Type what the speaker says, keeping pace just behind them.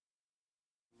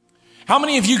How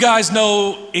many of you guys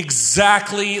know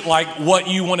exactly like what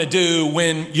you want to do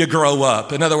when you grow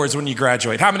up? In other words, when you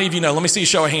graduate. How many of you know? Let me see a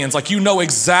show of hands. Like you know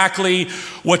exactly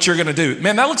what you're going to do.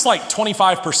 Man, that looks like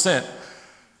 25%.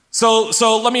 So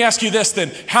let me ask you this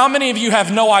then. How many of you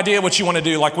have no idea what you want to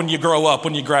do like when you grow up,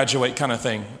 when you graduate kind of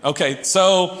thing? Okay,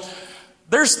 so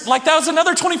there's like that was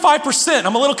another 25%.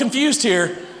 I'm a little confused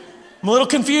here. I'm a little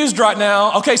confused right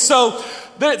now. Okay, so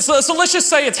let's just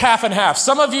say it's half and half.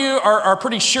 Some of you are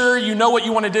pretty sure you know what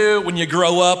you want to do when you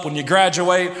grow up, when you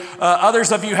graduate.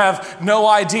 Others of you have no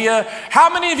idea. How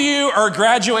many of you are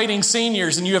graduating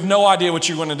seniors and you have no idea what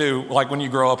you want to do like when you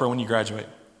grow up or when you graduate?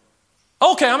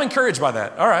 Okay, I'm encouraged by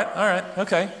that. All right,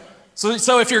 okay.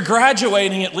 So if you're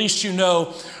graduating, at least you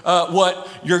know what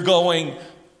you're going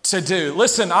to do.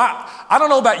 Listen, I don't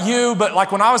know about you, but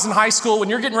like when I was in high school, when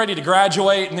you're getting ready to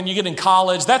graduate and then you get in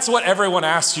college, that's what everyone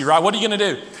asks you, right? What are you going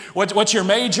to do? What's your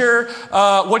major?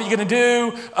 What are you going to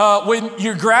do? When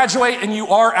you graduate and you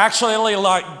are actually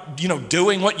like,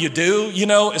 doing what you do,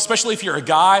 especially if you're a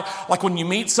guy, like when you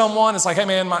meet someone, it's like, hey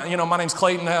man, my name's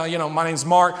Clayton, my name's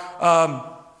Mark.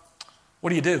 What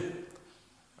do you do?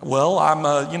 Well, I'm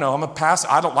a pastor.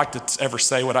 I don't like to ever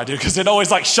say what I do because it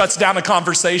always like shuts down the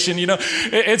conversation,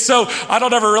 And so I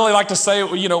don't ever really like to say,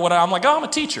 what I'm like, I'm a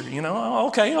teacher,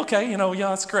 okay, yeah,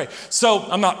 that's great. So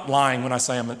I'm not lying when I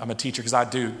say I'm a teacher because I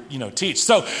do, teach.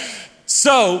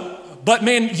 But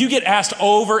man, you get asked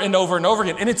over and over and over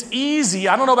again. And it's easy,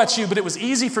 I don't know about you, but it was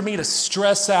easy for me to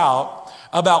stress out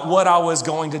about what I was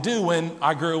going to do when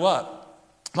I grew up.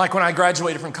 Like when I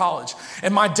graduated from college.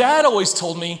 And my dad always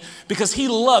told me, because he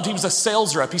was a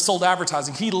sales rep, he sold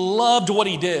advertising. He loved what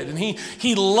he did. And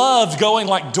he loved going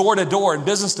like door to door and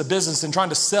business to business and trying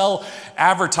to sell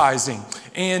advertising.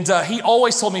 And he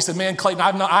always told me, he said, man, Clayton,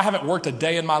 I haven't worked a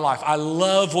day in my life. I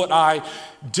love what I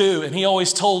do. And he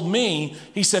always told me,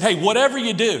 he said, hey, whatever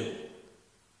you do,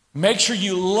 make sure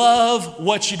you love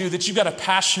what you do, that you've got a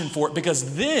passion for it,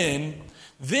 because then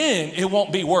it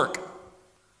won't be work.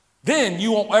 Then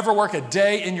you won't ever work a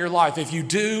day in your life if you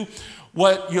do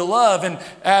what you love. And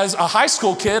as a high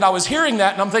school kid, I was hearing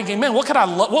that and I'm thinking, man, what would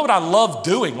I love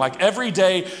doing? Like every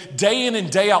day in and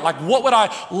day out, like what would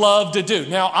I love to do?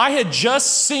 Now, I had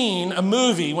just seen a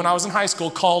movie when I was in high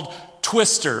school called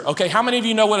Twister. Okay, how many of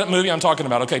you know what movie I'm talking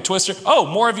about? Okay, Twister. Oh,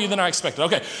 more of you than I expected.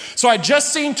 Okay, so I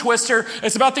just seen Twister.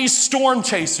 It's about these storm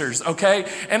chasers,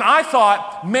 okay? And I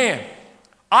thought, man,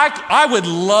 I would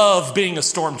love being a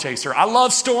storm chaser. I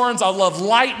love storms. I love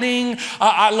lightning.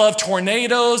 I love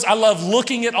tornadoes. I love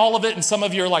looking at all of it. And some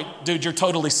of you are like, dude, you're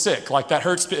totally sick. Like that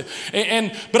hurts.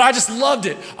 But I just loved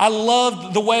it. I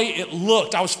loved the way it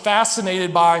looked. I was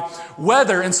fascinated by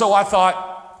weather. And so I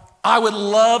thought I would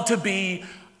love to be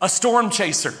a storm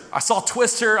chaser. I saw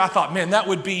Twister. I thought, man, that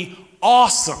would be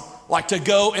awesome. Like to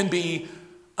go and be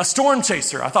a storm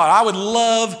chaser. I thought I would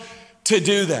love to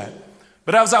do that.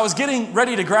 But as I was getting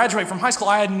ready to graduate from high school,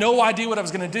 I had no idea what I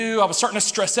was going to do. I was starting to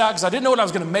stress out because I didn't know what I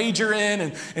was going to major in.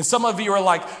 And some of you are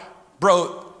like,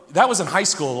 bro, that was in high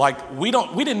school. Like we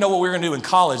didn't know what we were going to do in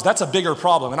college. That's a bigger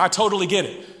problem. And I totally get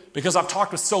it because I've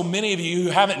talked with so many of you who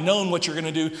haven't known what you're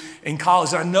going to do in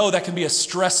college. And I know that can be a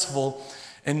stressful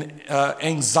and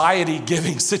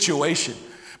anxiety-giving situation.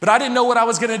 But I didn't know what I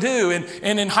was going to do.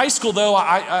 And in high school, though,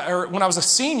 or when I was a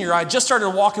senior, I just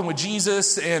started walking with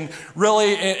Jesus and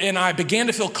I began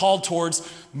to feel called towards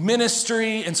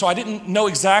ministry. And so I didn't know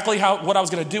exactly what I was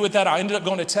going to do with that. I ended up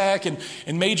going to tech and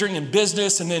majoring in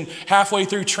business, and then halfway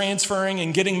through transferring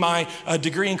and getting my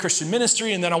degree in Christian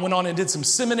ministry. And then I went on and did some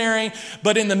seminary.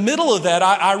 But in the middle of that,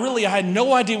 I had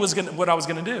no idea what I was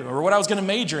going to do or what I was going to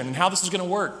major in and how this was going to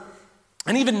work.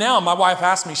 And even now, my wife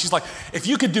asked me, she's like, if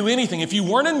you could do anything, if you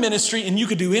weren't in ministry and you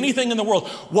could do anything in the world,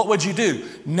 what would you do?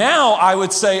 Now I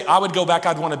would say, I would go back,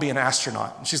 I'd want to be an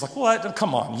astronaut. And she's like, what?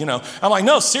 Come on, I'm like,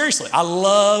 no, seriously, I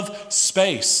love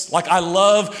space. Like I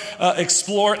love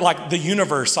explore like the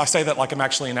universe. I say that like I'm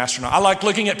actually an astronaut. I like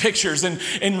looking at pictures and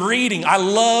reading. I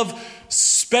love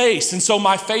space. And so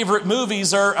my favorite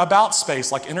movies are about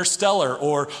space, like Interstellar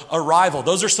or Arrival.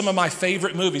 Those are some of my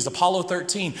favorite movies. Apollo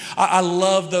 13. I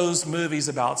love those movies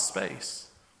about space.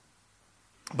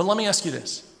 But let me ask you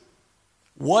this.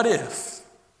 What if,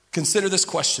 consider this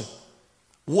question.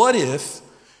 What if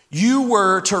you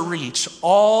were to reach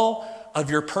all of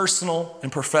your personal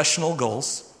and professional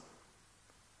goals?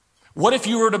 What if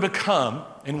you were to become,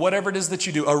 in whatever it is that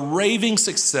you do, a raving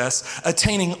success,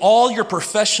 attaining all your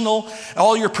profession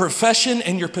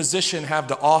and your position have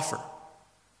to offer,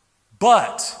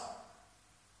 but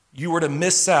you were to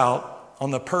miss out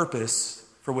on the purpose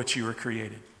for which you were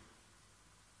created?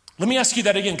 Let me ask you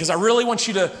that again, because I really want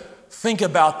you to think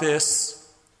about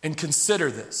this and consider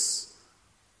this.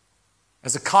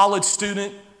 As a college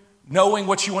student, knowing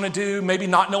what you want to do, maybe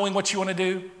not knowing what you want to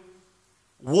do.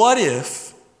 What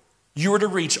if you were to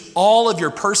reach all of your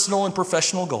personal and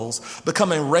professional goals,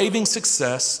 become a raving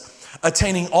success,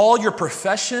 attaining all your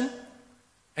profession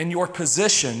and your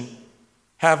position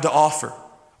have to offer,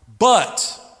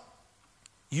 but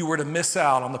you were to miss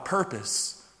out on the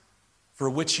purpose for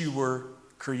which you were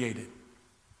created?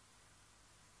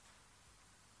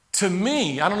 To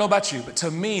me, I don't know about you, but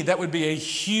to me, that would be a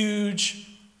huge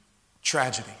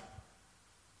tragedy.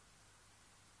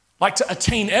 Like to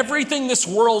attain everything this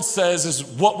world says is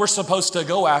what we're supposed to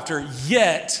go after,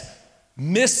 yet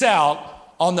miss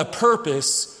out on the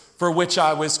purpose for which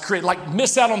I was created. Like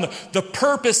miss out on the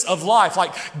purpose of life,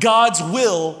 like God's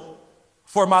will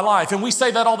for my life. And we say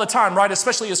that all the time, right?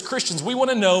 Especially as Christians, we want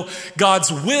to know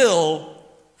God's will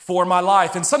for my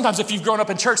life. And sometimes if you've grown up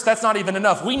in church, that's not even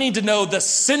enough. We need to know the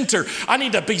center. I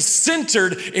need to be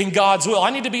centered in God's will.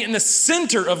 I need to be in the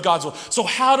center of God's will. So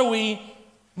how do we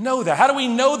know that? How do we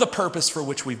know the purpose for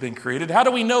which we've been created? How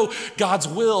do we know God's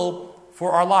will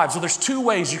for our lives? Well, there's two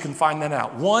ways you can find that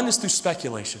out. One is through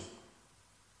speculation.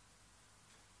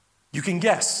 You can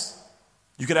guess.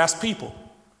 You could ask people.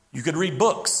 You could read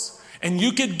books. And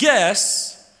you could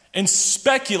guess and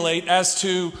speculate as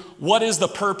to what is the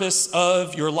purpose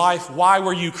of your life. Why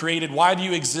were you created? Why do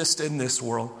you exist in this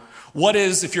world? What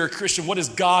is, if you're a Christian, what is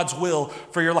God's will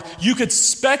for your life? You could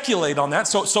speculate on that.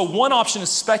 So one option is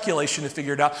speculation to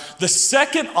figure it out. The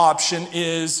second option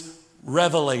is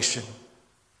revelation.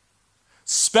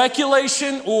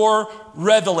 Speculation or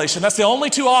revelation. That's the only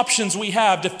two options we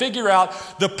have to figure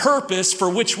out the purpose for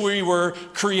which we were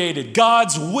created.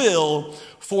 God's will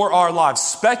for our lives.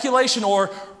 Speculation or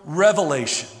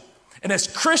revelation. And as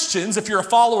Christians, if you're a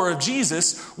follower of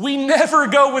Jesus, we never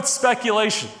go with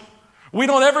speculation. We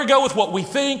don't ever go with what we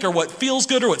think or what feels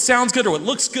good or what sounds good or what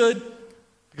looks good,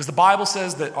 because the Bible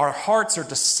says that our hearts are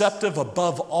deceptive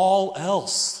above all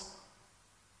else.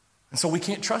 And so we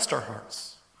can't trust our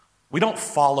hearts. We don't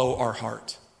follow our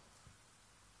heart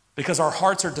because our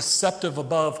hearts are deceptive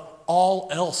above all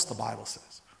else, the Bible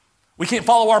says. We can't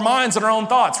follow our minds and our own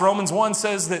thoughts. Romans 1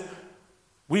 says that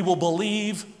we will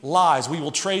believe lies. We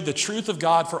will trade the truth of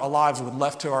God for our lives when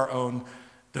left to our own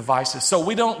devices. So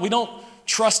we don't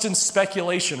trust in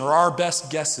speculation or our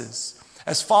best guesses.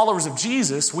 As followers of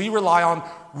Jesus, we rely on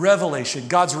revelation,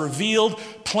 God's revealed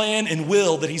plan and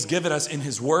will that he's given us in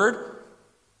his word.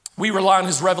 We rely on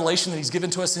his revelation that he's given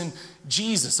to us in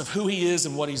Jesus of who he is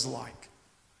and what he's like.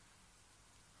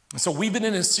 And so we've been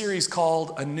in a series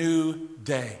called A New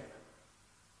Day.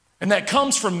 And that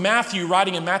comes from Matthew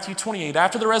writing in Matthew 28.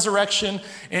 After the resurrection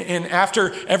and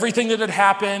after everything that had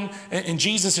happened and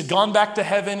Jesus had gone back to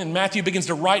heaven, and Matthew begins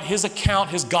to write his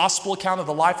account, his gospel account of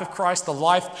the life of Christ, the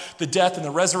life, the death, and the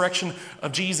resurrection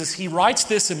of Jesus. He writes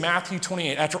this in Matthew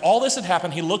 28. After all this had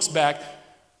happened, he looks back.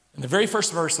 In the very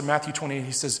first verse of Matthew 28,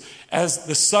 he says, as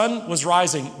the sun was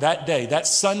rising that day, that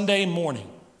Sunday morning,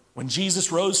 when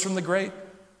Jesus rose from the grave,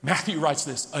 Matthew writes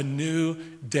this, a new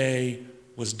day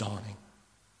was dawning.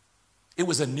 It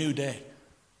was a new day.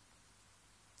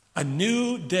 A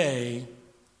new day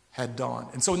had dawned.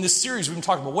 And so in this series, we've been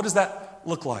talking about what does that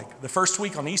look like? The first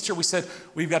week on Easter, we said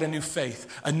we've got a new faith.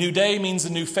 A new day means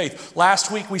a new faith. Last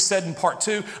week, we said in part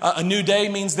 2, a new day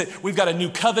means that we've got a new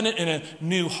covenant and a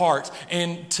new heart.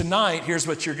 And tonight, here's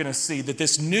what you're going to see, that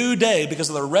this new day, because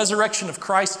of the resurrection of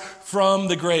Christ from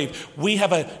the grave, we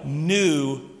have a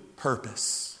new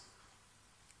purpose.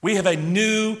 We have a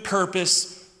new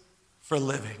purpose for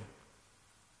living.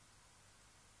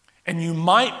 And you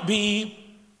might be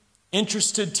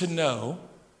interested to know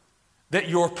that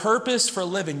your purpose for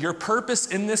living, your purpose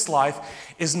in this life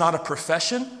is not a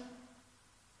profession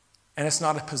and it's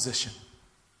not a position.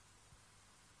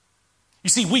 You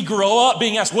see, we grow up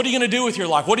being asked, what are you going to do with your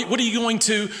life? What are you going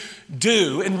to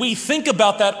do? And we think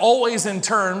about that always in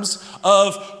terms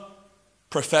of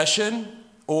profession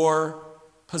or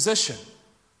position.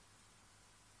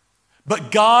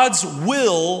 But God's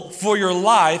will for your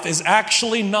life is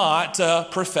actually not a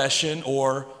profession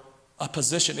or a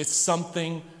position. It's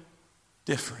something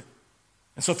different.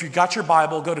 And so if you've got your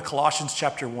Bible, go to Colossians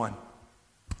chapter 1.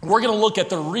 We're going to look at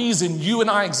the reason you and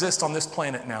I exist on this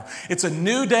planet now. It's a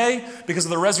new day because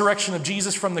of the resurrection of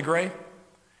Jesus from the grave.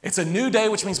 It's a new day,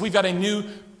 which means we've got a new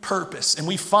purpose. And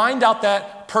we find out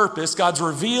that purpose, God's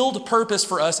revealed purpose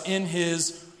for us in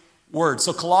his word.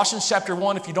 So Colossians chapter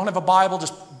 1, if you don't have a Bible,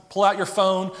 just Pull out your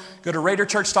phone, go to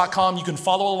RaiderChurch.com. You can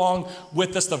follow along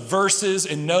with us. The verses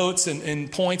and notes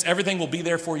and points, everything will be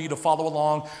there for you to follow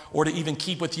along or to even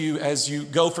keep with you as you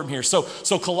go from here. So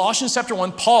Colossians chapter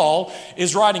 1, Paul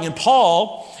is writing, and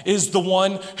Paul is the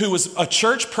one who was a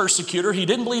church persecutor. He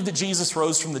didn't believe that Jesus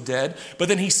rose from the dead, but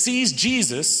then he sees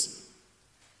Jesus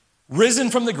risen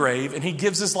from the grave, and he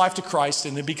gives his life to Christ,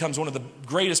 and he becomes one of the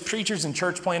greatest preachers and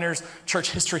church planners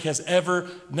church history has ever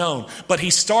known. But he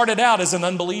started out as an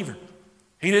unbeliever.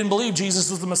 He didn't believe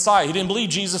Jesus was the Messiah. He didn't believe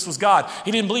Jesus was God.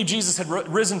 He didn't believe Jesus had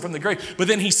risen from the grave. But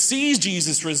then he sees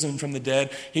Jesus risen from the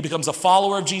dead. He becomes a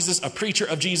follower of Jesus, a preacher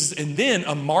of Jesus, and then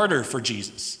a martyr for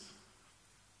Jesus.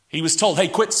 He was told, hey,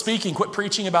 quit speaking, quit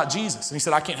preaching about Jesus. And he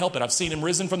said, I can't help it. I've seen him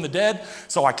risen from the dead,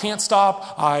 so I can't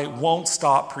stop. I won't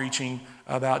stop preaching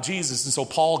about Jesus. And so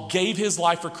Paul gave his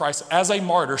life for Christ as a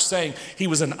martyr, saying he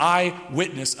was an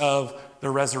eyewitness of the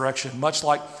resurrection, much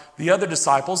like the other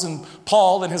disciples. And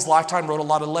Paul, in his lifetime, wrote a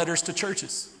lot of letters to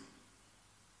churches,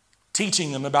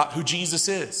 teaching them about who Jesus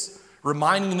is,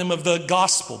 reminding them of the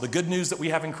gospel, the good news that we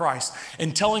have in Christ,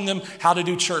 and telling them how to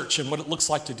do church and what it looks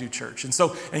like to do church. And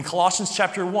so in Colossians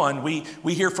chapter 1,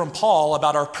 we hear from Paul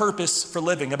about our purpose for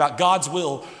living, about God's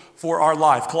will for our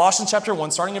life. Colossians chapter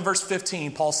 1, starting in verse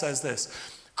 15, Paul says this: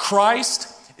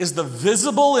 Christ is the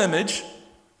visible image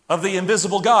of the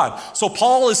invisible God. So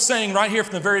Paul is saying right here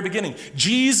from the very beginning,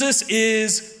 Jesus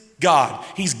is God.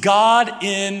 He's God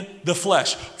in the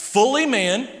flesh, fully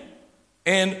man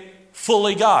and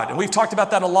fully God. And we've talked about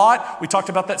that a lot. We talked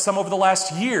about that some over the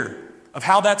last year of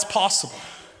how that's possible.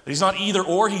 That he's not either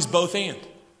or, he's both and.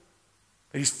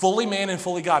 That he's fully man and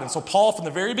fully God. And so Paul from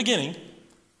the very beginning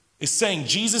is saying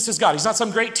Jesus is God. He's not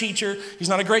some great teacher. He's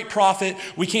not a great prophet.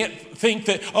 We can't think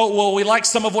that, oh, well, we like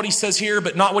some of what he says here,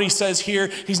 but not what he says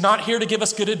here. He's not here to give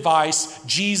us good advice.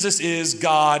 Jesus is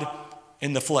God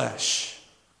in the flesh.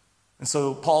 And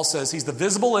so Paul says he's the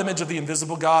visible image of the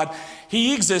invisible God.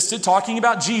 He existed, talking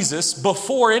about Jesus,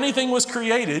 before anything was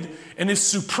created and is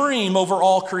supreme over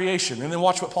all creation. And then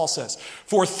watch what Paul says.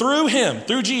 For through him,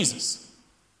 through Jesus,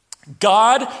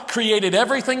 God created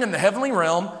everything in the heavenly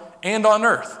realm and on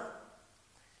earth.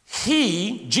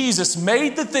 He, Jesus,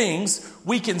 made the things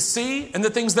we can see and the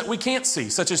things that we can't see,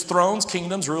 such as thrones,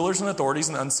 kingdoms, rulers, and authorities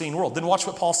in the unseen world. Then watch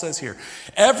what Paul says here.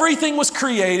 Everything was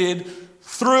created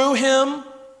through him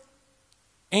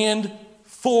and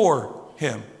for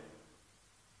him.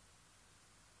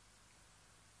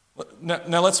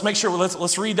 Now let's make sure,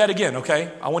 let's read that again,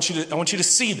 okay? I want you to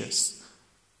see this.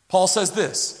 Paul says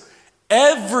this: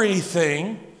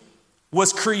 everything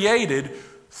was created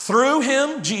through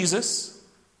him, Jesus,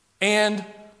 and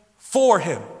for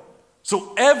him.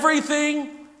 So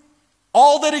everything,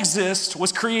 all that exists,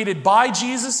 was created by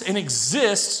Jesus and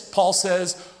exists, Paul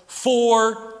says,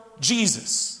 for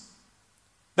Jesus.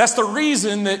 That's the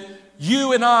reason that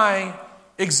you and I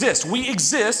exist. We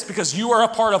exist because you are a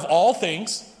part of all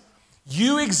things.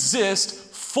 You exist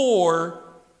for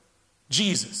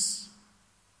Jesus.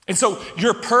 And so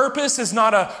your purpose is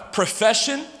not a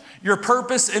profession. Your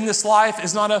purpose in this life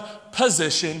is not a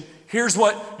position. Here's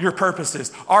what your purpose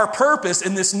is. Our purpose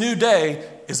in this new day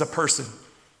is a person.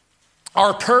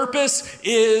 Our purpose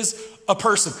is a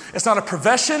person. It's not a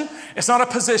profession. It's not a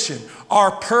position.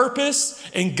 Our purpose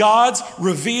in God's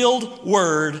revealed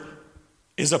word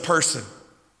is a person.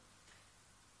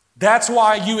 That's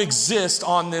why you exist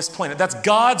on this planet. That's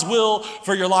God's will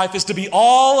for your life, is to be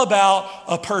all about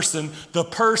a person, the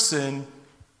person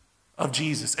of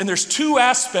Jesus. And there's two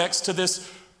aspects to this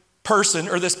person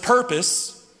or this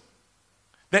purpose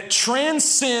that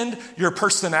transcend your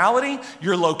personality,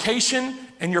 your location,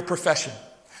 and your profession.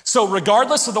 So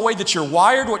regardless of the way that you're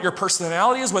wired, what your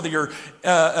personality is, whether you're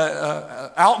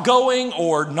outgoing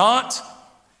or not,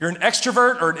 you're an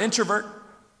extrovert or an introvert,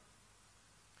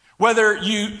 whether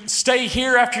you stay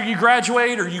here after you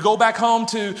graduate or you go back home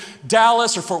to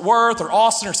Dallas or Fort Worth or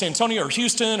Austin or San Antonio or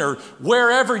Houston or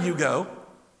wherever you go,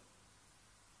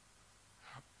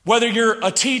 whether you're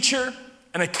a teacher,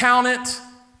 an accountant,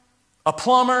 a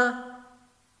plumber,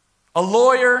 a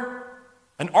lawyer,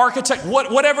 an architect,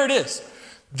 whatever it is,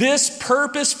 this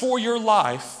purpose for your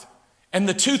life, and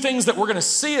the two things that we're going to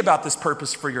see about this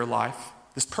purpose for your life,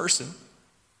 this person,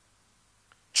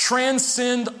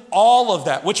 transcend all of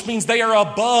that, which means they are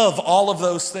above all of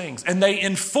those things. And they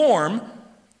inform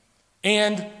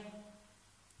and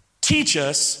teach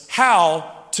us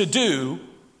how to do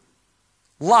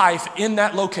life in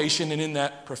that location and in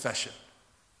that profession.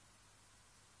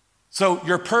 So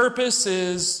your purpose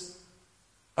is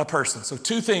a person. So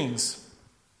two things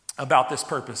about this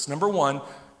purpose. Number one,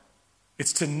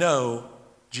 it's to know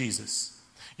Jesus.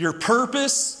 Your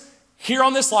purpose here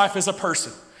on this life is a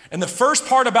person. And the first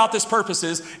part about this purpose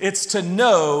is it's to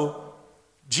know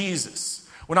Jesus.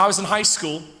 When I was in high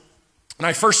school, when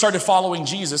I first started following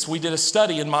Jesus, we did a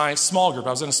study in my small group.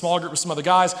 I was in a small group with some other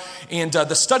guys, and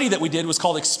the study that we did was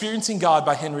called Experiencing God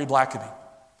by Henry Blackaby.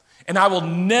 And I will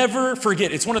never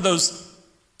forget, it's one of those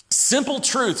simple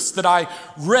truths that I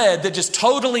read that just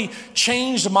totally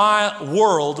changed my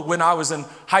world when I was in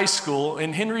high school.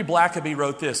 And Henry Blackaby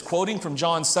wrote this, quoting from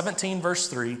John 17, verse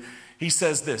 3. He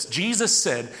says this, Jesus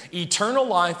said, "Eternal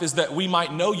life is that we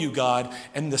might know you, God,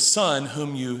 and the Son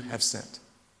whom you have sent."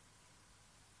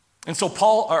 And so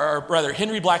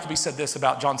Henry Blackaby said this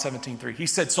about John 17:3. He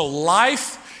said, so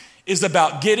life is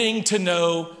about getting to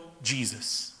know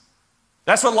Jesus.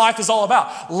 That's what life is all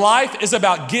about. Life is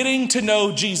about getting to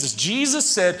know Jesus. Jesus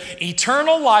said,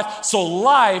 eternal life. So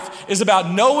life is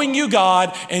about knowing you,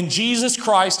 God, and Jesus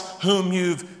Christ, whom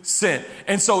you've sent.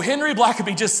 And so Henry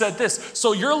Blackaby just said this.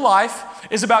 So your life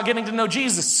is about getting to know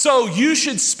Jesus. So you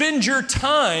should spend your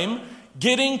time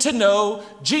getting to know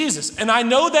Jesus. And I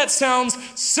know that sounds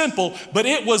simple, but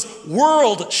it was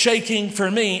world shaking for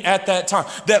me at that time,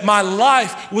 that my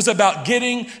life was about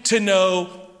getting to know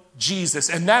Jesus.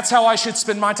 And that's how I should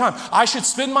spend my time. I should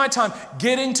spend my time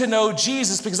getting to know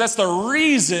Jesus because that's the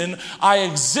reason I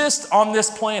exist on this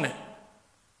planet,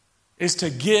 is to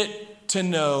get to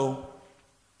know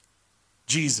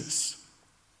Jesus.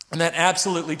 And that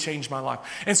absolutely changed my life.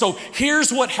 And so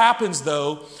here's what happens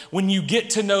though when you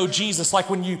get to know Jesus, like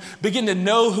when you begin to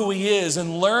know who he is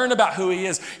and learn about who he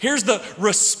is. Here's the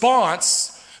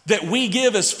response that we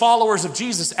give as followers of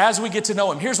Jesus as we get to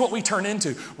know him. Here's what we turn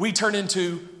into. We turn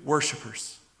into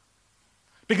worshipers.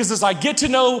 Because as I get to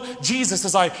know Jesus,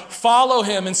 as I follow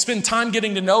him and spend time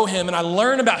getting to know him, and I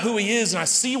learn about who he is, and I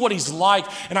see what he's like,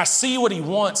 and I see what he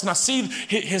wants, and I see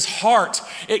his heart,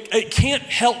 it can't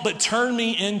help but turn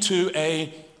me into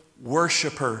a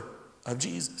worshiper of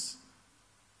Jesus.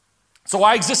 So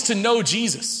I exist to know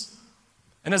Jesus.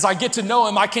 And as I get to know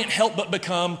him, I can't help but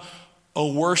become a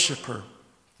worshiper.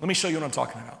 Let me show you what I'm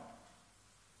talking about.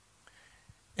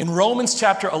 In Romans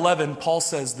chapter 11, Paul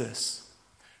says this.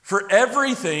 For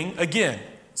everything, again,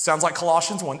 sounds like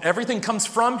Colossians 1, everything comes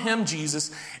from him,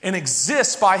 Jesus, and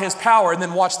exists by his power. And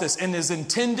then watch this, and is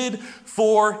intended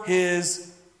for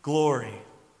his glory.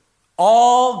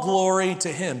 All glory to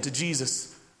him, to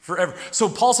Jesus, forever. So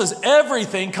Paul says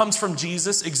everything comes from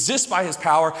Jesus, exists by his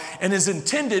power, and is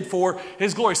intended for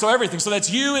his glory. So everything, so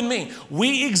that's you and me.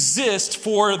 We exist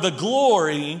for the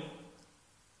glory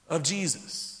of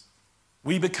Jesus.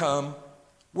 We become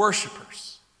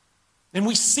worshipers. And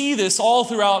we see this all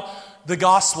throughout the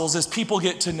Gospels as people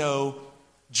get to know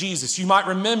Jesus. You might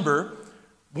remember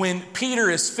when Peter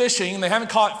is fishing and they haven't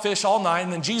caught fish all night,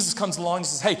 and then Jesus comes along and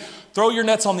says, hey, throw your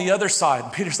nets on the other side.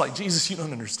 And Peter's like, Jesus, you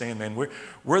don't understand, man.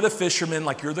 We're the fishermen,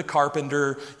 like you're the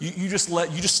carpenter. You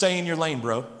just stay in your lane,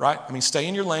 bro, right? I mean, stay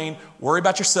in your lane, worry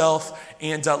about yourself,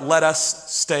 and let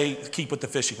us keep with the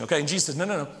fishing, okay? And Jesus says,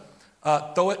 no.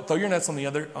 Throw your nets on the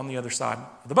other side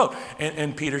of the boat.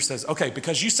 And Peter says, okay,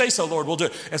 because you say so, Lord, we'll do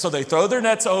it. And so they throw their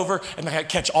nets over and they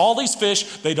catch all these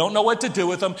fish. They don't know what to do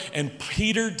with them. And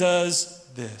Peter does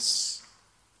this.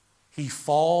 He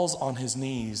falls on his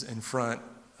knees in front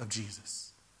of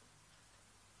Jesus.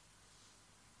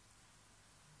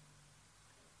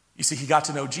 You see, he got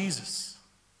to know Jesus.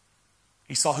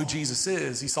 He saw who Jesus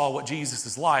is. He saw what Jesus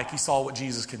is like. He saw what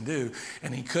Jesus can do.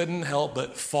 And he couldn't help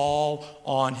but fall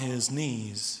on his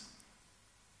knees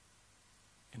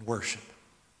in worship.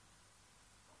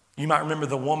 You might remember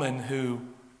the woman who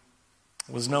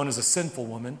was known as a sinful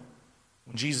woman.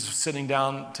 When Jesus was sitting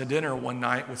down to dinner one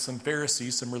night with some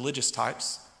Pharisees, some religious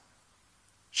types,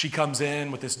 she comes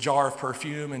in with this jar of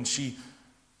perfume, and she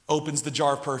opens the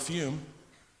jar of perfume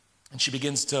and she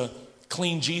begins to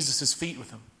clean Jesus' feet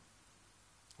with them,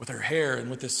 with her hair and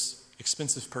with this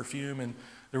expensive perfume. And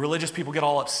the religious people get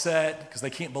all upset because they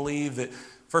can't believe that,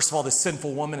 first of all, this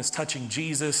sinful woman is touching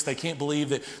Jesus. They can't believe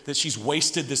that she's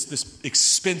wasted this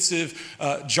expensive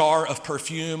jar of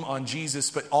perfume on Jesus.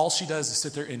 But all she does is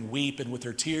sit there and weep, and with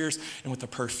her tears and with the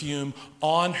perfume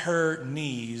on her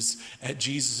knees at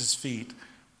Jesus' feet.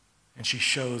 And she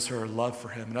shows her love for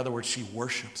him. In other words, she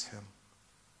worships him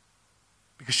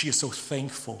because she is so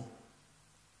thankful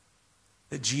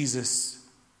that Jesus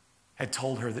had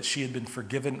told her that she had been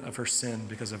forgiven of her sin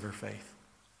because of her faith.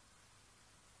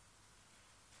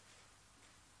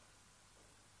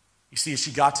 You see, as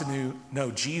she got to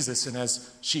know Jesus, and as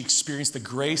she experienced the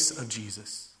grace of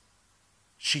Jesus,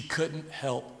 she couldn't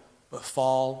help but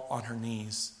fall on her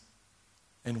knees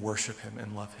and worship him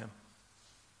and love him.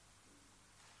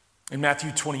 In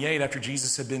Matthew 28, after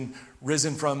Jesus had been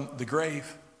risen from the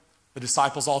grave, The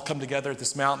disciples all come together at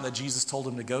this mountain that Jesus told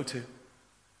them to go to.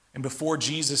 And before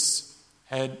Jesus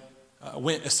had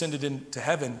ascended into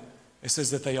heaven, it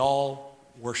says that they all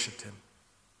worshiped him.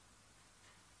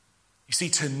 You see,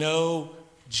 to know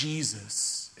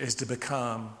Jesus is to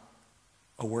become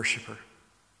a worshiper.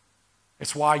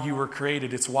 It's why you were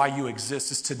created. It's why you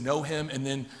exist. It's to know him, and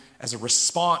then as a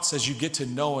response, as you get to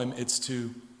know him, it's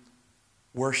to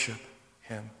worship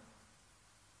him.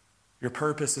 Your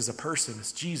purpose as a person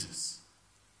is Jesus.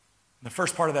 And the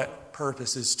first part of that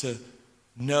purpose is to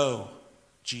know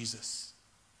Jesus.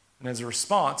 And as a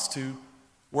response, to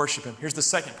worship him. Here's the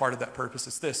second part of that purpose.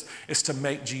 It's this. It's to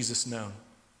make Jesus known.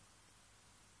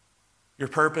 Your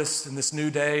purpose in this new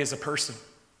day is a person.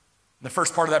 And the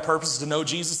first part of that purpose is to know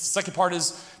Jesus. The second part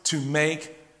is to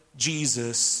make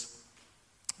Jesus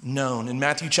known. In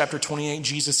Matthew chapter 28,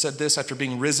 Jesus said this after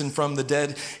being risen from the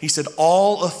dead. He said,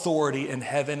 "All authority in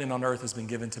heaven and on earth has been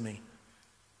given to me."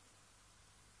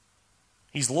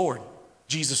 He's Lord.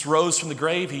 Jesus rose from the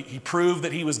grave. He proved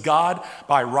that he was God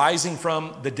by rising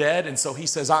from the dead. And so he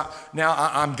says,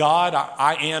 I'm God.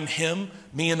 I am him.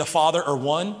 Me and the Father are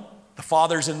one. The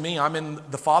Father's in me. I'm in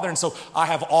the Father. And so I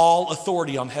have all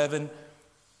authority on heaven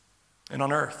and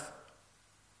on earth.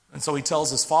 And so he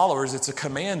tells his followers, it's a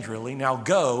command really, now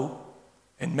go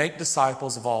and make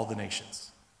disciples of all the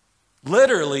nations.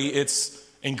 Literally, it's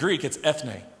in Greek, it's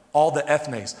ethne, all the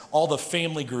ethnes, all the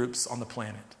family groups on the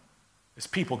planet. It's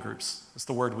people groups. That's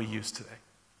the word we use today.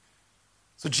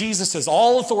 So Jesus says,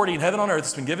 all authority in heaven and on earth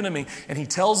has been given to me. And he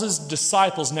tells his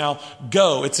disciples, now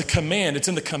go. It's a command. It's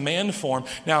in the command form.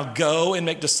 Now go and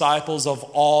make disciples of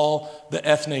all the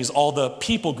ethnes, all the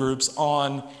people groups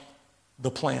on the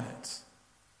planet.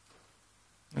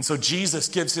 And so Jesus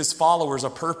gives his followers a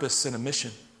purpose and a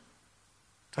mission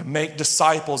to make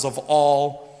disciples of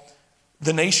all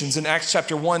the nations. In Acts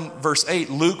chapter 1, verse 8,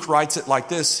 Luke writes it like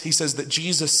this. He says that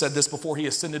Jesus said this before he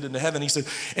ascended into heaven. He said,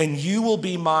 "And you will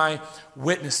be my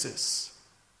witnesses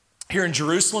here in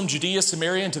Jerusalem, Judea,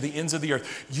 Samaria, and to the ends of the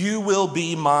earth. You will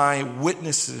be my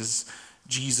witnesses,"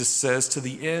 Jesus says, "to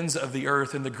the ends of the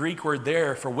earth." And the Greek word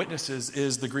there for witnesses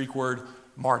is the Greek word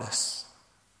martys,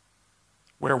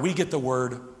 where we get the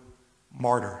word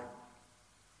martyr.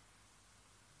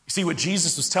 You see what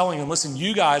Jesus was telling them, listen,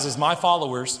 you guys as my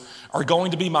followers are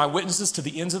going to be my witnesses to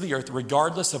the ends of the earth,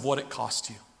 regardless of what it costs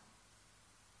you.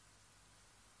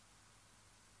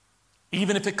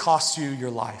 Even if it costs you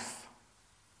your life.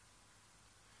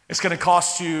 It's going to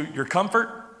cost you your comfort.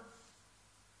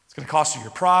 It's going to cost you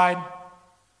your pride.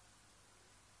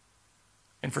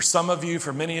 And for some of you,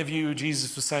 for many of you,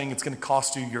 Jesus was saying it's going to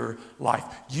cost you your life.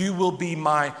 You will be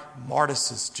my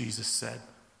martyrs, Jesus said.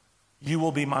 You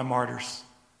will be my martyrs.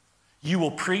 You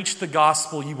will preach the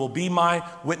gospel. You will be my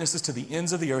witnesses to the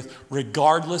ends of the earth,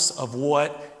 regardless of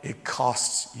what it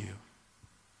costs you.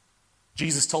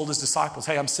 Jesus told his disciples,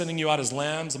 hey, I'm sending you out as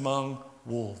lambs among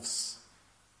wolves.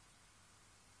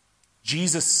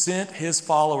 Jesus sent his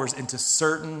followers into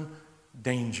certain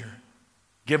danger.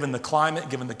 Given the climate,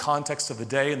 given the context of the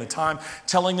day and the time,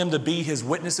 telling them to be his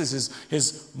witnesses,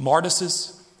 his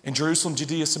martyrs in Jerusalem,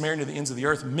 Judea, Samaria, and to the ends of the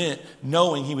earth meant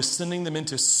knowing he was sending them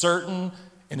into certain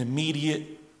and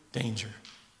immediate danger.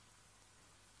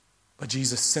 But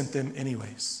Jesus sent them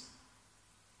anyways.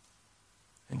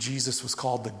 And Jesus was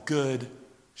called the Good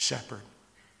Shepherd.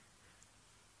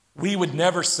 We would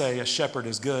never say a shepherd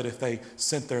is good if they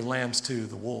sent their lambs to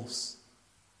the wolves.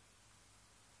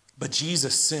 But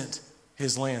Jesus sent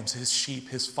his lambs, his sheep,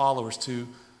 his followers to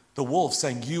the wolves,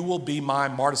 saying, you will be my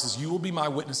martyrs, you will be my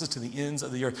witnesses to the ends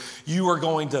of the earth. You are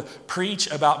going to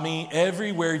preach about me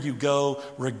everywhere you go,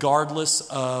 regardless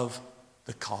of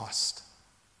the cost.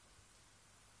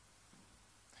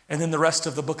 And then the rest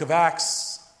of the book of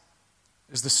Acts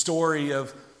is the story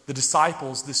of the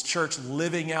disciples, this church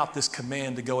living out this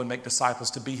command to go and make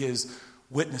disciples, to be his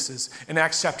witnesses. In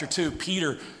Acts chapter 2,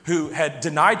 Peter, who had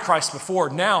denied Christ before,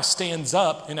 now stands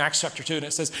up in Acts chapter 2, and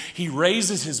it says he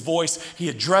raises his voice, he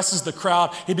addresses the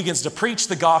crowd, he begins to preach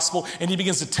the gospel, and he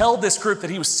begins to tell this group that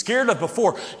he was scared of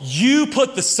before, you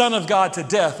put the Son of God to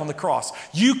death on the cross.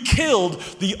 You killed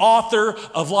the author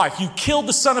of life. You killed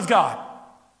the Son of God.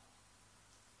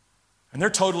 And they're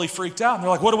totally freaked out, and they're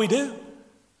like, what do we do?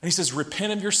 And he says,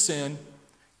 repent of your sin,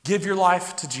 give your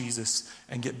life to Jesus,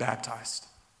 and get baptized.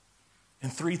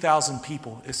 And 3,000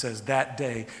 people, it says, that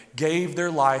day gave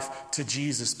their life to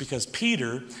Jesus because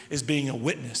Peter is being a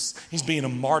witness. He's being a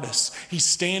martyr. He's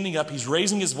standing up. He's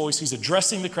raising his voice. He's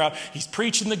addressing the crowd. He's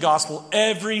preaching the gospel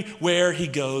everywhere he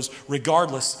goes,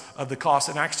 regardless of the cost.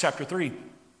 In Acts chapter 3,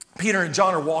 Peter and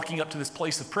John are walking up to this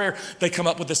place of prayer. They come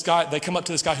up to this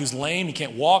guy who's lame, he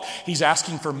can't walk. He's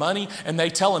asking for money, and they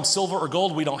tell him, silver or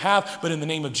gold we don't have, but in the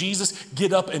name of Jesus,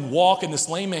 get up and walk. And this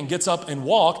lame man gets up and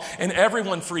walk, and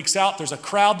everyone freaks out. There's a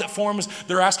crowd that forms.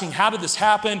 They're asking, how did this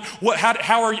happen?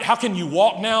 How can you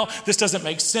walk now? This doesn't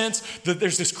make sense.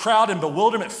 There's this crowd in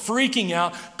bewilderment, freaking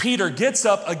out. Peter gets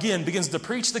up again, begins to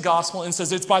preach the gospel, and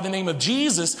says, it's by the name of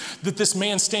Jesus that this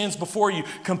man stands before you,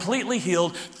 completely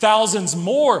healed. Thousands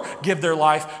more give their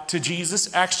life to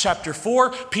Jesus. Acts chapter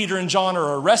 4, Peter and John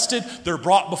are arrested. They're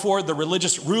brought before the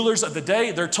religious rulers of the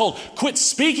day. They're told, quit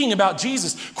speaking about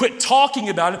Jesus. Quit talking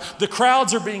about it. The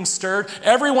crowds are being stirred.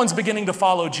 Everyone's beginning to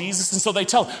follow Jesus. And so they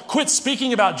tell them, quit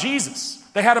speaking about Jesus.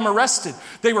 They had him arrested.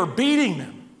 They were beating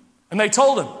them. And they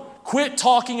told him, quit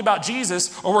talking about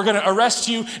Jesus, or we're going to arrest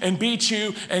you and beat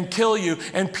you and kill you.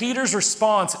 And Peter's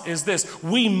response is this: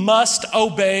 we must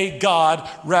obey God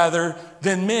rather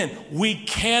than men. We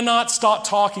cannot stop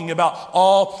talking about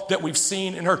all that we've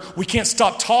seen and heard. We can't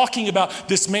stop talking about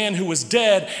this man who was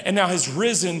dead and now has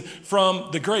risen from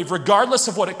the grave. Regardless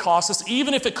of what it costs us,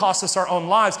 even if it costs us our own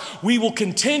lives, we will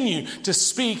continue to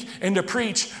speak and to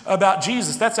preach about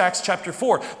Jesus. That's Acts chapter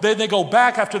 4. Then they go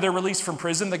back after they're released from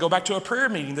prison. They go back to a prayer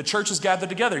meeting. The church is gathered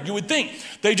together. You would think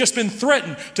they've just been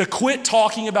threatened to quit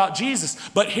talking about Jesus.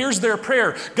 But here's their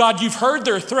prayer. God, you've heard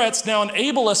their threats. Now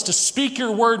enable us to speak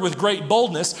your word with great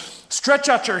boldness. Stretch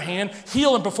out your hand,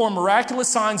 heal and perform miraculous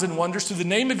signs and wonders through the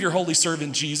name of your holy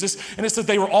servant Jesus. And it says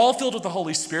they were all filled with the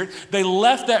Holy Spirit. They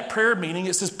left that prayer meeting.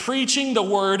 It says preaching the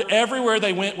word everywhere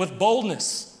they went with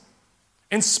boldness.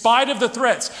 In spite of the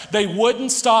threats, they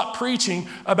wouldn't stop preaching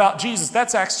about Jesus.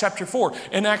 That's Acts chapter 4.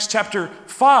 In Acts chapter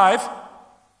 5,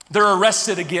 they're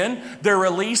arrested again. They're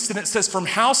released. And it says from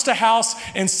house to house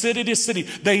and city to city,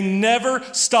 they never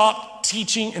stopped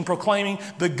teaching and proclaiming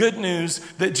the good news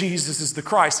that Jesus is the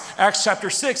Christ. Acts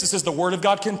chapter 6, it says the word of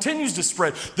God continues to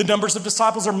spread. The numbers of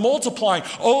disciples are multiplying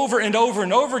over and over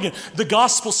and over again. The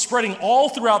gospel spreading all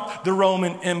throughout the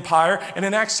Roman Empire. And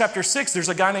in Acts chapter 6, there's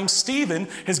a guy named Stephen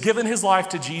has given his life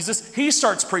to Jesus. He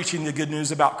starts preaching the good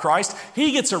news about Christ.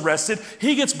 He gets arrested.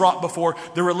 He gets brought before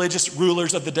the religious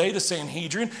rulers of the day, the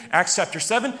Sanhedrin. Acts chapter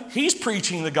 7, he's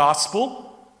preaching the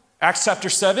gospel. Acts chapter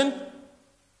 7,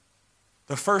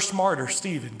 the first martyr,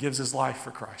 Stephen, gives his life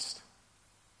for Christ.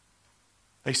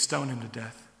 They stone him to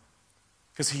death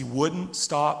because he wouldn't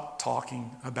stop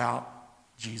talking about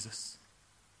Jesus.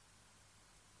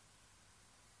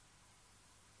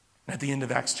 And at the end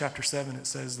of Acts chapter 7, it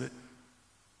says that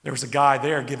there was a guy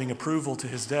there giving approval to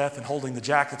his death and holding the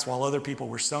jackets while other people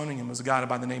were stoning him. It was a guy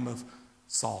by the name of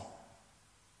Saul,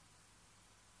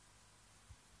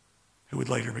 who would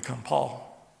later become Paul,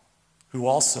 who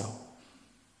also,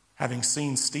 having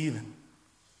seen Stephen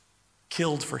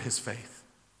killed for his faith,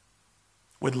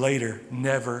 would later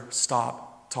never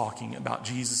stop talking about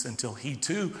Jesus until he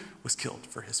too was killed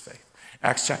for his faith.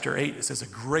 Acts chapter 8, it says a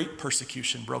great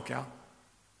persecution broke out.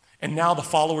 And now the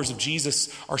followers of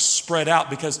Jesus are spread out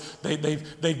because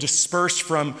they've dispersed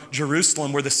from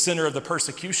Jerusalem where the center of the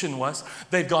persecution was.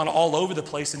 They've gone all over the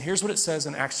place. And here's what it says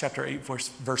in Acts chapter 8,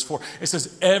 verse 4. It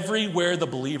says, everywhere the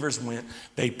believers went,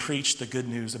 they preached the good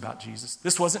news about Jesus.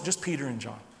 This wasn't just Peter and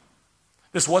John.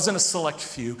 This wasn't a select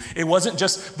few. It wasn't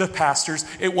just the pastors.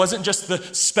 It wasn't just the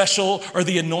special or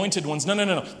the anointed ones. No.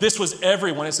 This was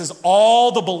everyone. It says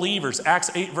all the believers, Acts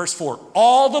 8, verse 4,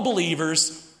 all the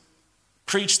believers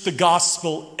preached the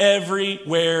gospel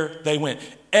everywhere they went.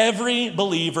 Every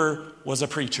believer was a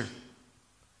preacher.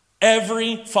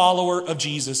 Every follower of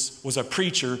Jesus was a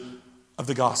preacher of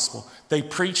the gospel. They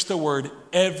preached the word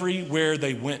everywhere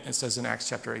they went, it says in Acts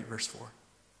chapter 8, verse 4.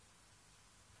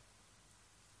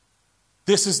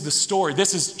 This is the story.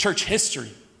 This is church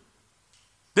history.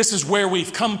 This is where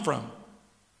we've come from.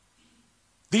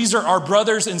 These are our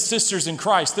brothers and sisters in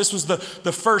Christ. This was the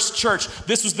first church.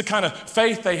 This was the kind of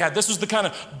faith they had. This was the kind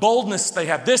of boldness they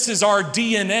had. This is our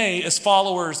DNA as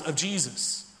followers of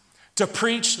Jesus, to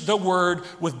preach the word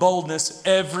with boldness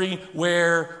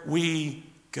everywhere we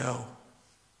go.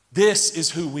 This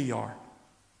is who we are.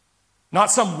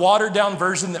 Not some watered down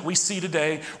version that we see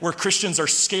today where Christians are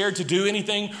scared to do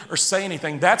anything or say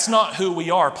anything. That's not who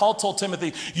we are. Paul told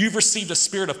Timothy, you've received a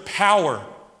spirit of power,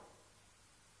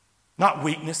 not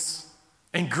weakness.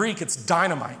 In Greek, it's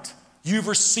dynamite. You've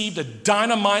received a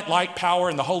dynamite-like power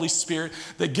in the Holy Spirit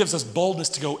that gives us boldness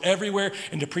to go everywhere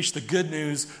and to preach the good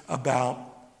news about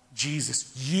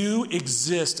Jesus. You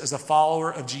exist as a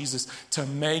follower of Jesus to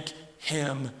make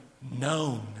him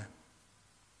known.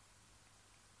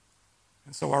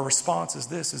 And so our response is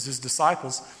this, as his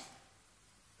disciples,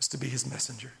 is to be his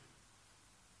messenger.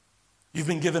 You've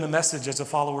been given a message as a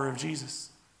follower of Jesus.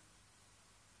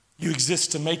 You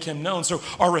exist to make him known. So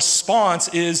our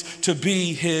response is to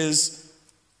be his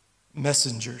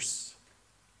messengers.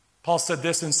 Paul said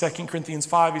this in 2 Corinthians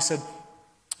 5. He said,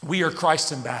 we are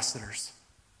Christ's ambassadors,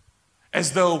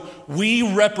 as though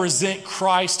we represent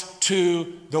Christ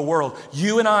to the world.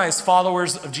 You and I, as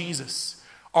followers of Jesus,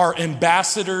 are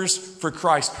ambassadors for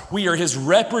Christ. We are his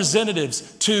representatives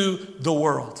to the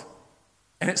world.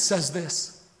 And it says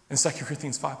this in 2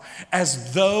 Corinthians 5,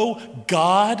 as though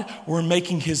God were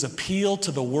making his appeal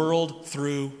to the world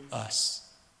through us.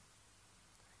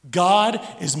 God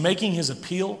is making his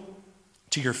appeal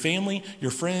to your family,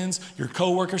 your friends, your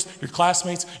coworkers, your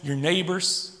classmates, your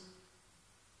neighbors.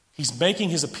 He's making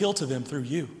his appeal to them through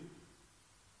you,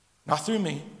 not through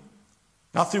me,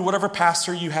 not through whatever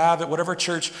pastor you have at whatever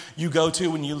church you go to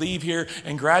when you leave here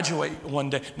and graduate one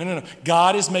day. No.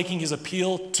 God is making his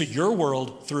appeal to your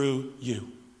world through you,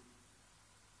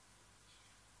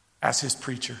 as his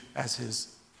preacher, as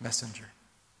his messenger.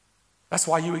 That's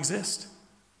why you exist.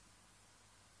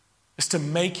 It's to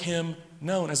make him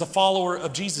known. As a follower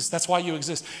of Jesus, that's why you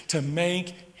exist, to make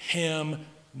him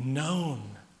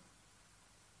known.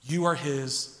 You are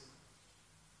his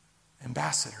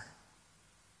ambassador.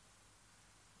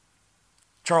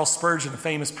 Charles Spurgeon, a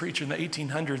famous preacher in the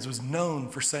 1800s, was known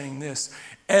for saying this: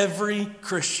 every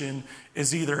Christian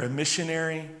is either a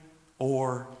missionary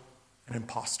or an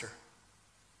imposter.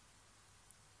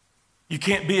 You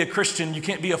can't be a Christian, you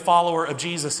can't be a follower of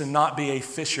Jesus and not be a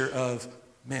fisher of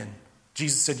men.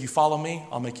 Jesus said, you follow me,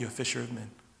 I'll make you a fisher of men.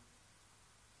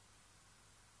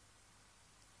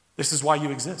 This is why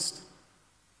you exist.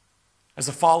 As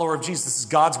a follower of Jesus, this is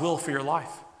God's will for your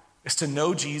life. It's to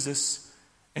know Jesus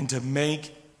and to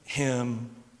make him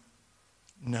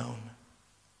known.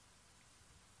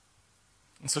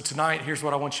 And so tonight, here's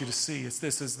what I want you to see. It's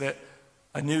this, is that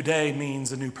a new day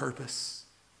means a new purpose.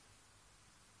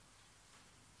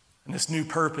 And this new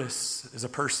purpose is a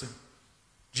person,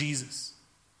 Jesus.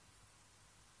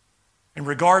 And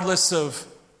regardless of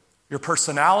your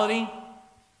personality,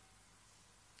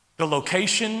 the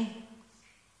location,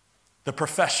 the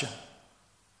profession,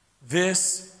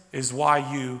 this is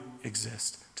why you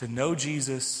exist: to know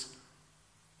Jesus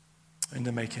and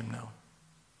to make him known.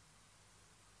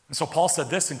 And so Paul said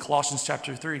this in Colossians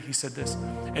chapter 3. He said this,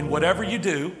 and whatever you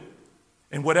do,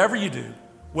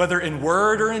 whether in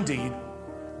word or in deed,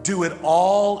 do it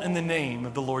all in the name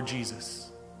of the Lord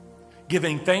Jesus,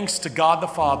 giving thanks to God the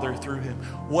Father through him.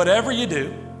 Whatever you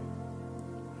do,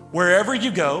 wherever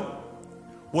you go,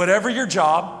 whatever your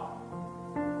job,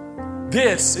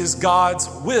 this is God's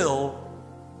will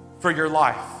for your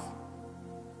life.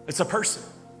 It's a person.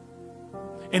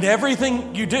 In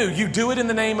everything you do it in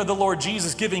the name of the Lord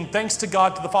Jesus, giving thanks to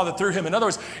God, to the Father through him. In other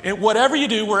words, whatever you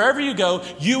do, wherever you go,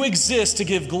 you exist to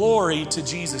give glory to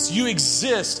Jesus. You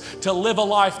exist to live a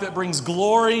life that brings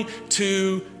glory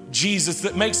to Jesus,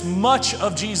 that makes much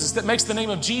of Jesus, that makes the name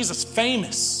of Jesus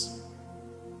famous.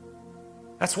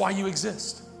 That's why you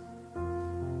exist.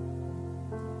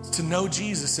 It's to know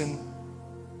Jesus, and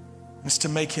it's to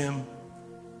make him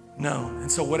known.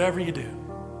 And so whatever you do,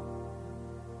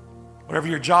 whatever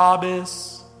your job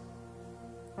is,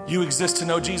 you exist to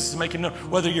know Jesus and make him known.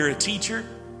 Whether you're a teacher,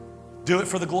 do it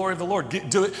for the glory of the Lord.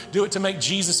 Do it to make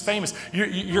Jesus famous.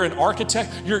 You're an architect,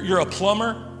 you're a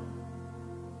plumber,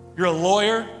 you're a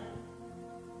lawyer,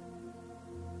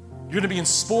 you're going to be in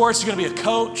sports, you're going to be a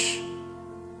coach.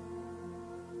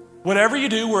 Whatever you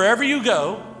do, wherever you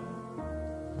go,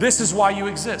 this is why you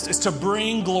exist. It's to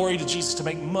bring glory to Jesus, to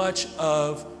make much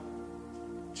of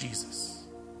Jesus.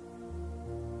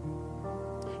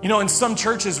 You know, in some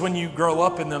churches, when you grow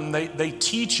up in them, they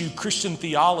teach you Christian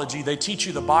theology. They teach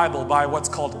you the Bible by what's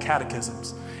called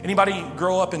catechisms. Anybody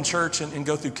grow up in church and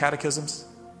go through catechisms?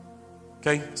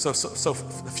 Okay, so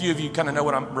a few of you kind of know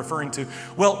what I'm referring to.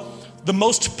 Well, the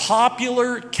most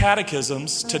popular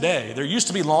catechisms today, there used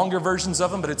to be longer versions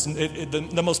of them, but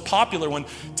the most popular one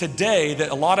today that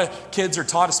a lot of kids are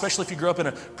taught, especially if you grew up in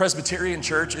a Presbyterian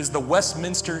church, is the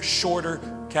Westminster Shorter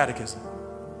Catechism.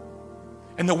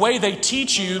 And the way they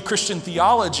teach you Christian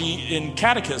theology in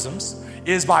catechisms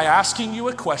is by asking you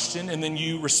a question and then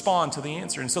you respond to the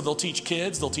answer. And so they'll teach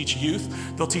kids, they'll teach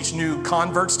youth, they'll teach new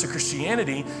converts to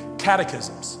Christianity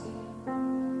catechisms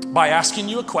by asking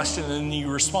you a question and then you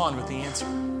respond with the answer.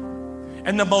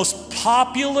 And the most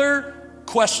popular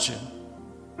question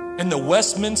in the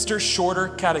Westminster Shorter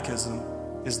Catechism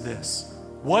is this: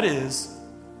 what is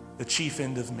the chief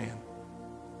end of man?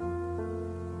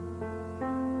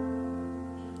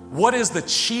 What is the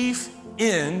chief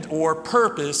end or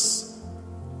purpose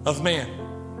of man?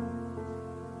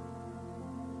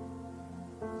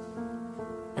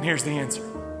 And here's the answer: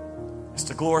 is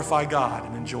to glorify God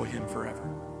and enjoy Him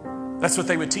forever. That's what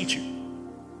they would teach you.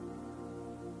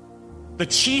 The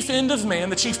chief end of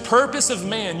man, the chief purpose of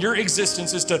man, your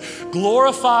existence, is to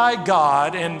glorify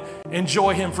God and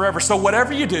enjoy Him forever. So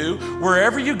whatever you do,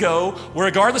 wherever you go,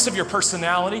 regardless of your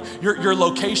personality, your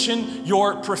location,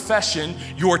 your profession,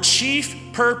 your chief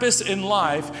purpose in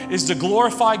life is to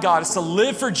glorify God. It's to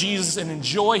live for Jesus and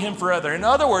enjoy Him forever. In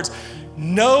other words,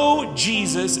 know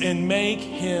Jesus and make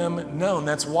Him known.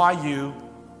 That's why you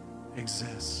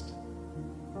exist.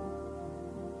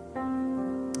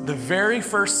 The very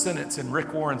first sentence in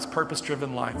Rick Warren's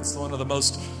Purpose-Driven Life, it's one of the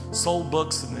most sold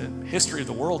books in the history of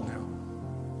the world now.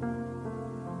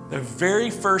 The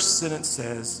very first sentence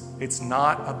says, it's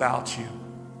not about you.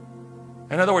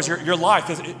 In other words, your life,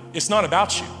 it's not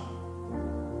about you.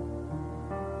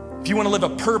 If you want to live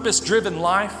a purpose-driven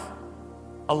life,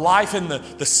 a life in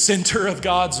the center of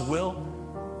God's will,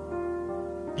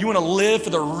 you want to live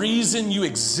for the reason you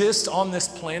exist on this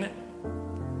planet,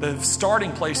 the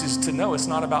starting place is to know it's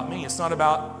not about me. It's not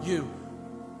about you.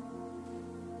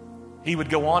 He would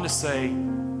go on to say,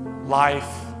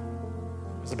 life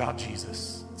is about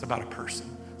Jesus. It's about a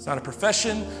person. It's not a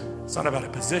profession. It's not about a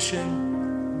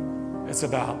position. It's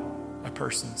about a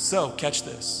person. So, catch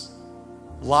this.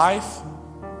 Life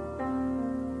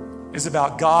is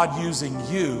about God using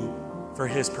you for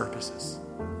His purposes,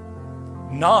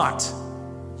 not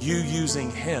you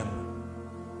using Him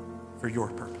for your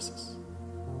purposes.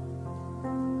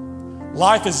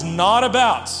 Life is not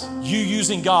about you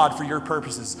using God for your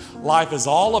purposes. Life is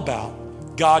all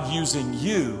about God using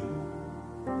you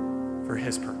for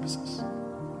His purposes.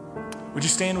 Would you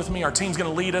stand with me? Our team's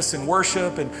going to lead us in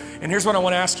worship. And here's what I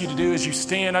want to ask you to do as you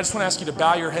stand. I just want to ask you to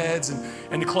bow your heads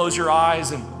and to close your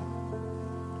eyes and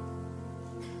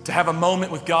to have a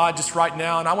moment with God just right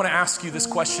now. And I want to ask you this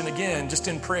question again, just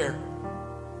in prayer.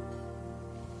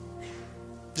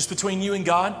 Just between you and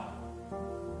God.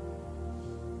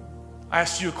 I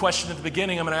asked you a question at the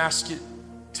beginning. I'm going to ask it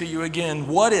to you again.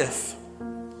 What if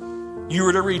you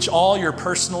were to reach all your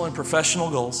personal and professional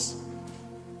goals,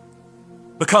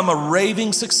 become a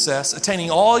raving success,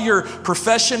 attaining all your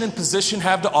profession and position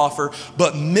have to offer,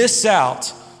 but miss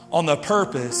out on the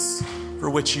purpose for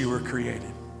which you were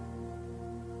created?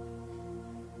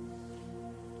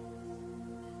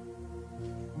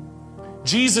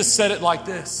 Jesus said it like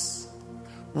this.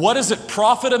 What does it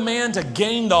profit a man to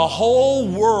gain the whole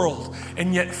world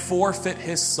and yet forfeit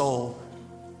his soul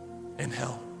in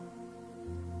hell?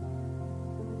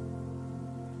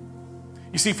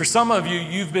 You see, for some of you,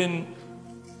 you've been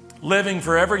living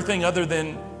for everything other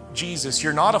than Jesus.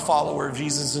 You're not a follower of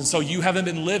Jesus, and so you haven't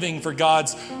been living for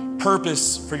God's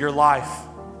purpose for your life.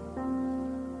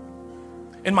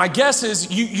 And my guess is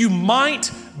you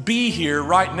might be here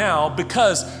right now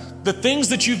because the things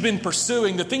that you've been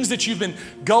pursuing, the things that you've been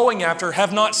going after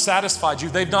have not satisfied you.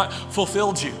 They've not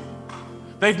fulfilled you.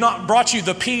 They've not brought you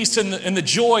the peace and the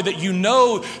joy that you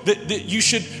know that you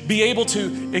should be able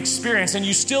to experience. And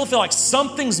you still feel like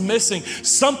something's missing,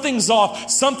 something's off,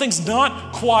 something's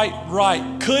not quite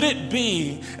right. Could it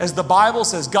be, as the Bible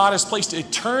says, God has placed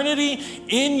eternity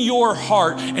in your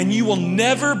heart and you will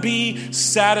never be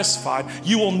satisfied.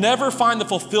 You will never find the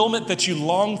fulfillment that you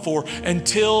long for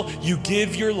until you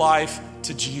give your life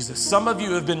to Jesus. Some of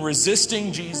you have been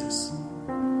resisting Jesus.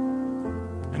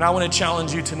 And I want to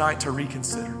challenge you tonight to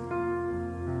reconsider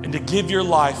and to give your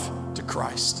life to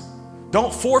Christ.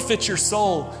 Don't forfeit your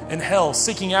soul in hell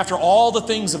seeking after all the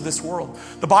things of this world.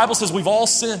 The Bible says we've all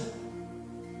sinned.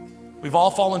 We've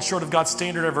all fallen short of God's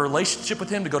standard of a relationship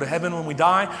with Him to go to heaven when we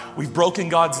die. We've broken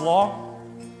God's law.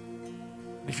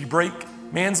 If you break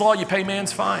man's law, you pay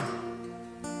man's fine.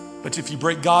 But if you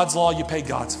break God's law, you pay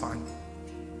God's fine.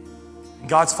 And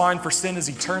God's fine for sin is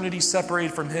eternity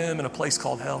separated from Him in a place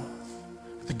called hell.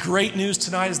 The great news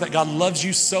tonight is that God loves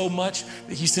you so much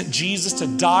that He sent Jesus to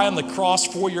die on the cross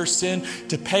for your sin,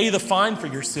 to pay the fine for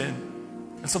your sin.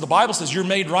 And so the Bible says you're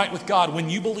made right with God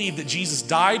when you believe that Jesus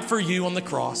died for you on the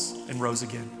cross and rose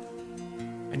again.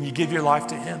 And you give your life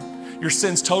to Him. Your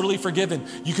sin's totally forgiven.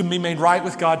 You can be made right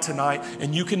with God tonight,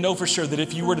 and you can know for sure that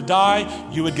if you were to die,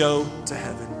 you would go to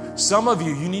heaven. Some of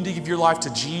you need to give your life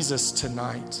to Jesus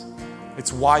tonight.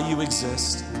 It's why you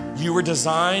exist. You were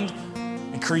designed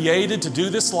and created to do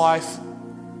this life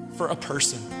for a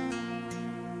person.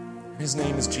 His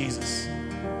name is Jesus.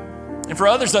 And for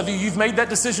others of you, you've made that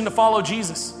decision to follow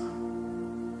Jesus.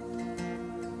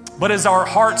 But as our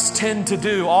hearts tend to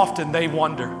do, often they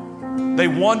wander. They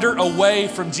wander away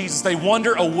from Jesus. They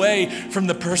wander away from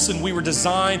the person we were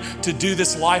designed to do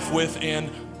this life with and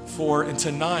for. And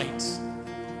tonight,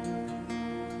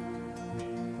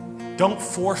 don't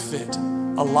forfeit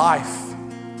a life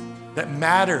that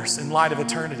matters in light of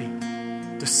eternity,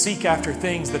 to seek after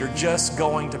things that are just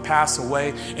going to pass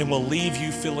away and will leave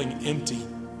you feeling empty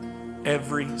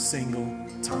every single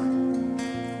time.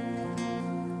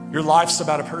 Your life's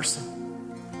about a person.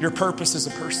 Your purpose is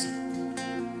a person.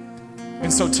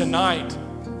 And so tonight,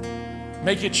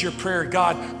 make it your prayer,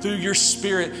 God, through your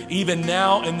Spirit, even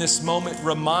now in this moment,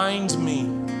 remind me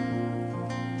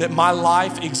that my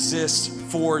life exists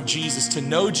for Jesus, to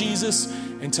know Jesus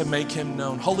and to make him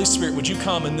known. Holy Spirit, would you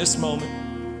come in this moment?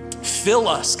 Fill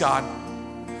us, God.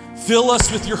 Fill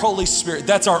us with your Holy Spirit.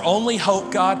 That's our only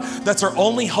hope, God. That's our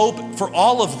only hope for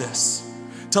all of this.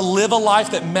 To live a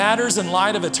life that matters in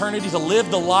light of eternity, to live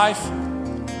the life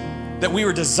that we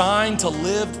were designed to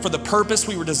live for the purpose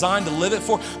we were designed to live it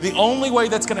for. The only way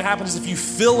that's going to happen is if you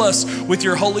fill us with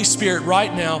your Holy Spirit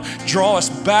right now, draw us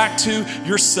back to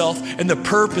yourself and the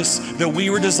purpose that we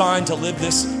were designed to live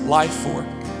this life for.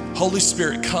 Holy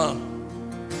Spirit, come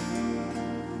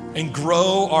and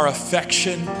grow our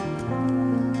affection,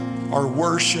 our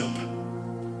worship,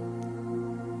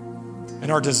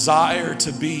 and our desire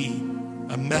to be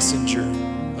a messenger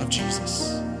of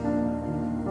Jesus.